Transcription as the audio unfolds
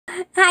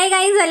Hi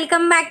guys,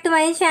 welcome back to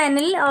my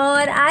channel.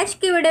 और आज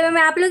की वीडियो में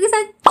मैं आप लोगों के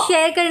साथ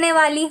शेयर करने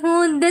वाली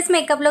हूँ this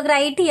makeup look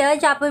right here,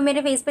 जो आप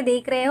मेरे फेस पे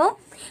देख रहे हो।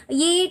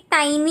 ये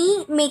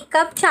टाइनी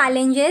मेकअप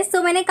चैलेंजेस।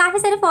 तो मैंने काफ़ी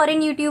सारे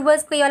फॉरेन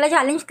यूट्यूबर्स को ये वाला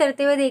चैलेंज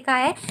करते हुए देखा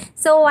है,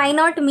 so why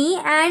not me.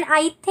 And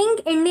I think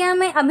India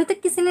में अभी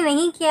तक किसी ने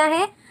नहीं किया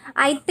है।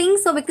 आई थिंक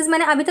सो बिकॉज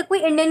मैंने अभी तक कोई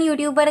इंडियन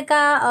यूट्यूबर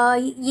का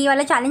ये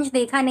वाला चैलेंज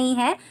देखा नहीं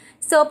है।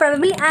 So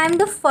probably I am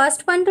the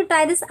first one two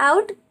try this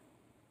out.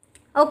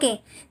 Okay,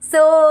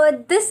 so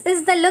this is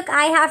the look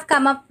I have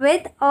come up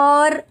with,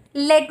 और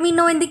let me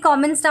know in the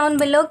comments down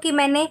below कि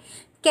मैंने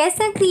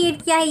कैसा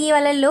create किया है ये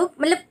वाला look,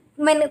 मतलब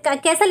मैंने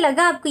कैसा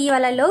लगा आपको ये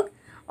वाला लुक।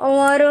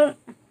 और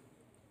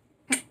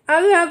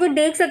अब यहाँ पे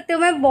देख सकते हो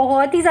मैं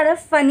बहुत ही ज़्यादा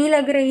फनी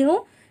लग रही हूँ।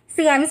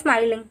 सी आई एम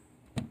स्माइलिंग।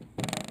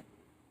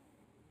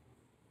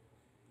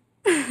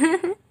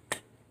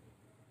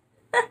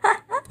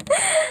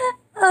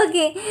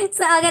 ओके,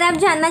 सो अगर आप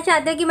जानना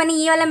चाहते हो कि मैंने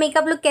ये वाला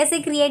मेकअप लुक कैसे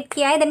क्रिएट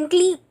किया है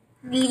देन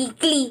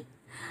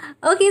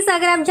ओके, सो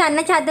अगर आप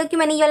जानना चाहते हो कि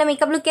मैंने ये वाला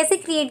मेकअप लुक कैसे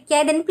क्रिएट किया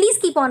है then please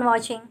keep on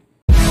watching.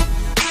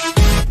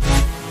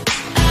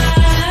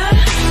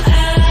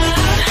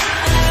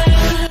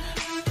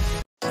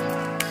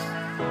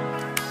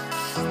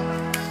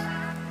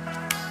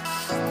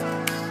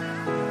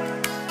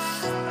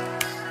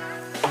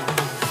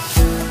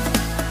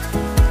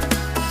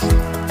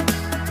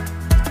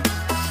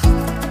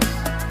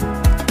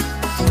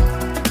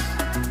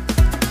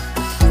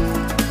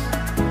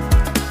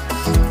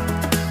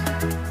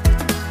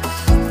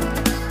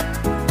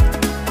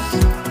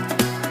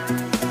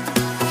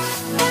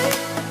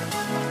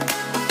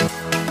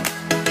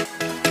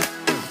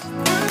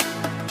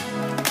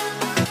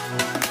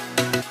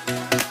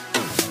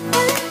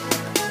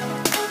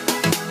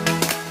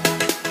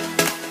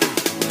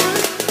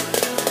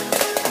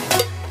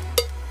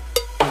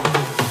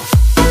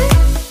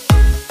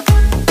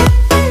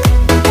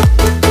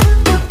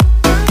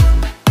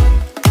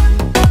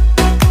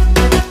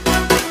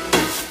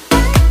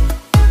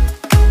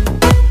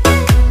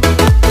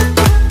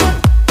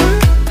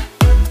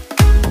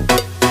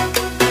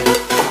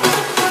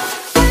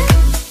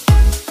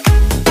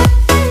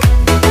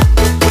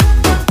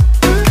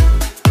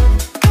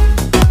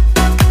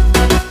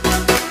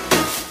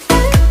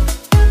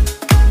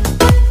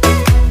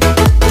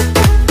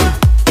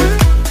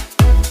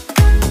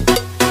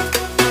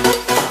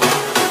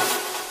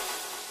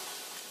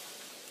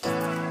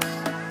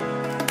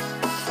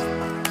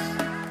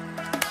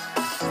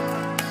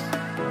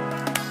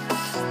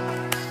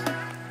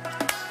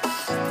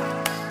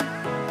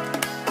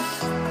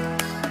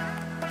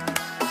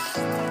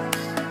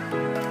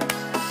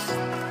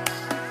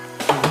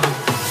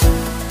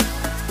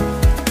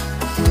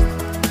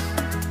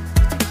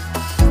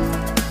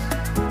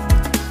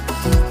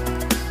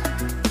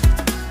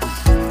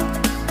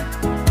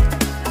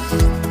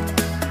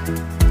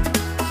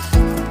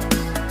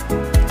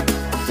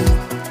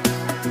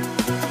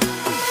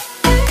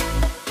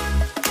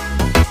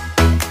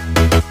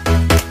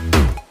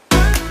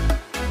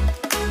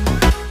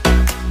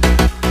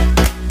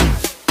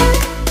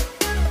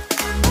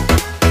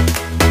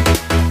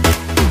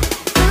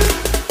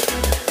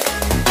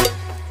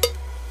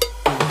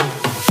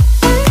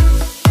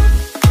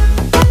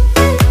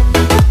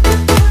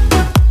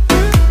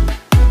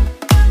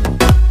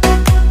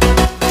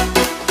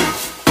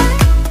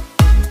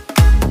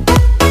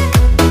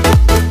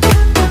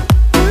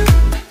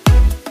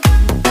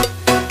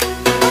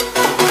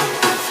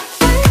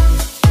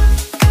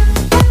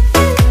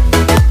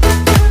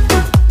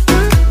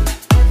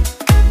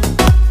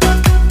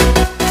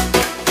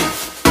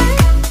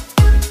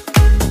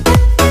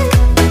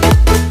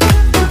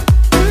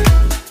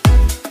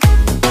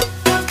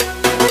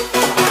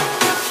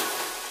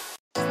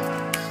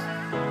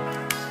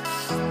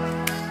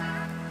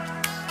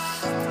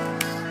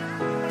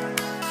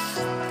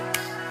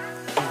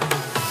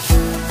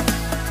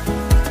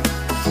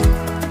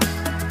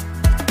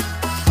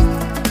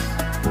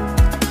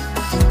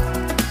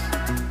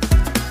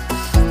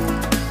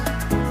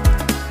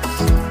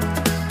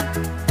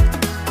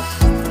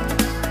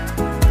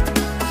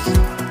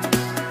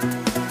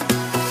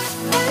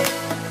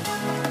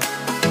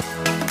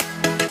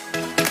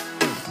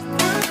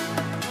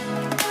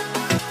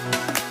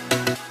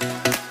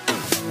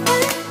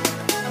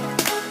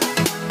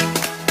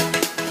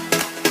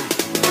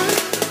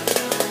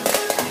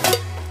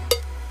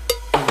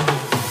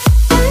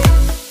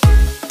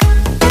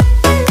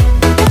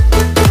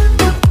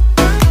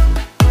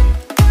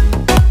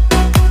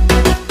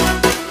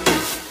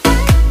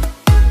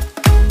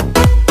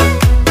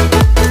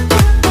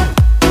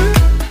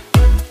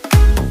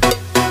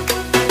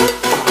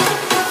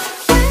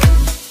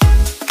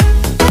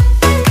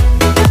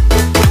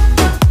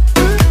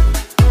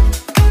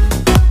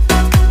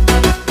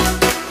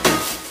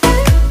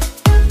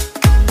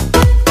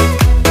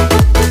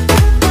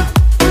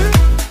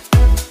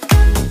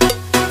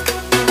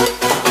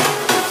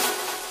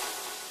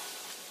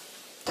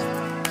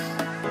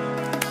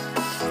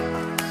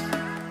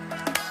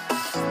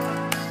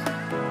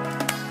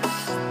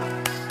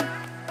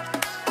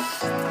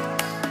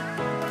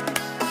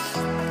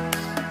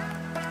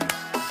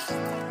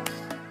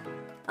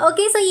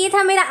 Okay so ये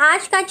था मेरा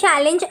आज का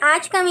चैलेंज,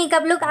 आज का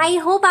मेकअप लुक। आई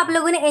होप आप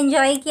लोगों ने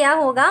एंजॉय किया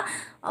होगा,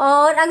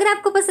 और अगर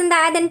आपको पसंद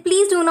आया then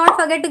please do not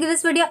forget to give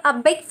this video a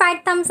big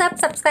fat Thums up.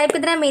 Subscribe कर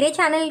देना मेरे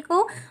चैनल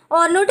को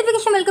और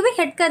नोटिफिकेशन बेल को भी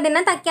हिट कर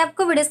देना ताकि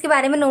आपको वीडियोस के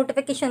बारे में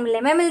नोटिफिकेशन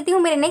मिले। मैं मिलती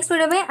हूँ मेरे नेक्स्ट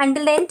वीडियो में।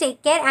 Until then take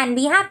care and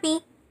be happy.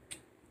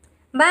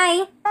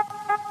 Bye.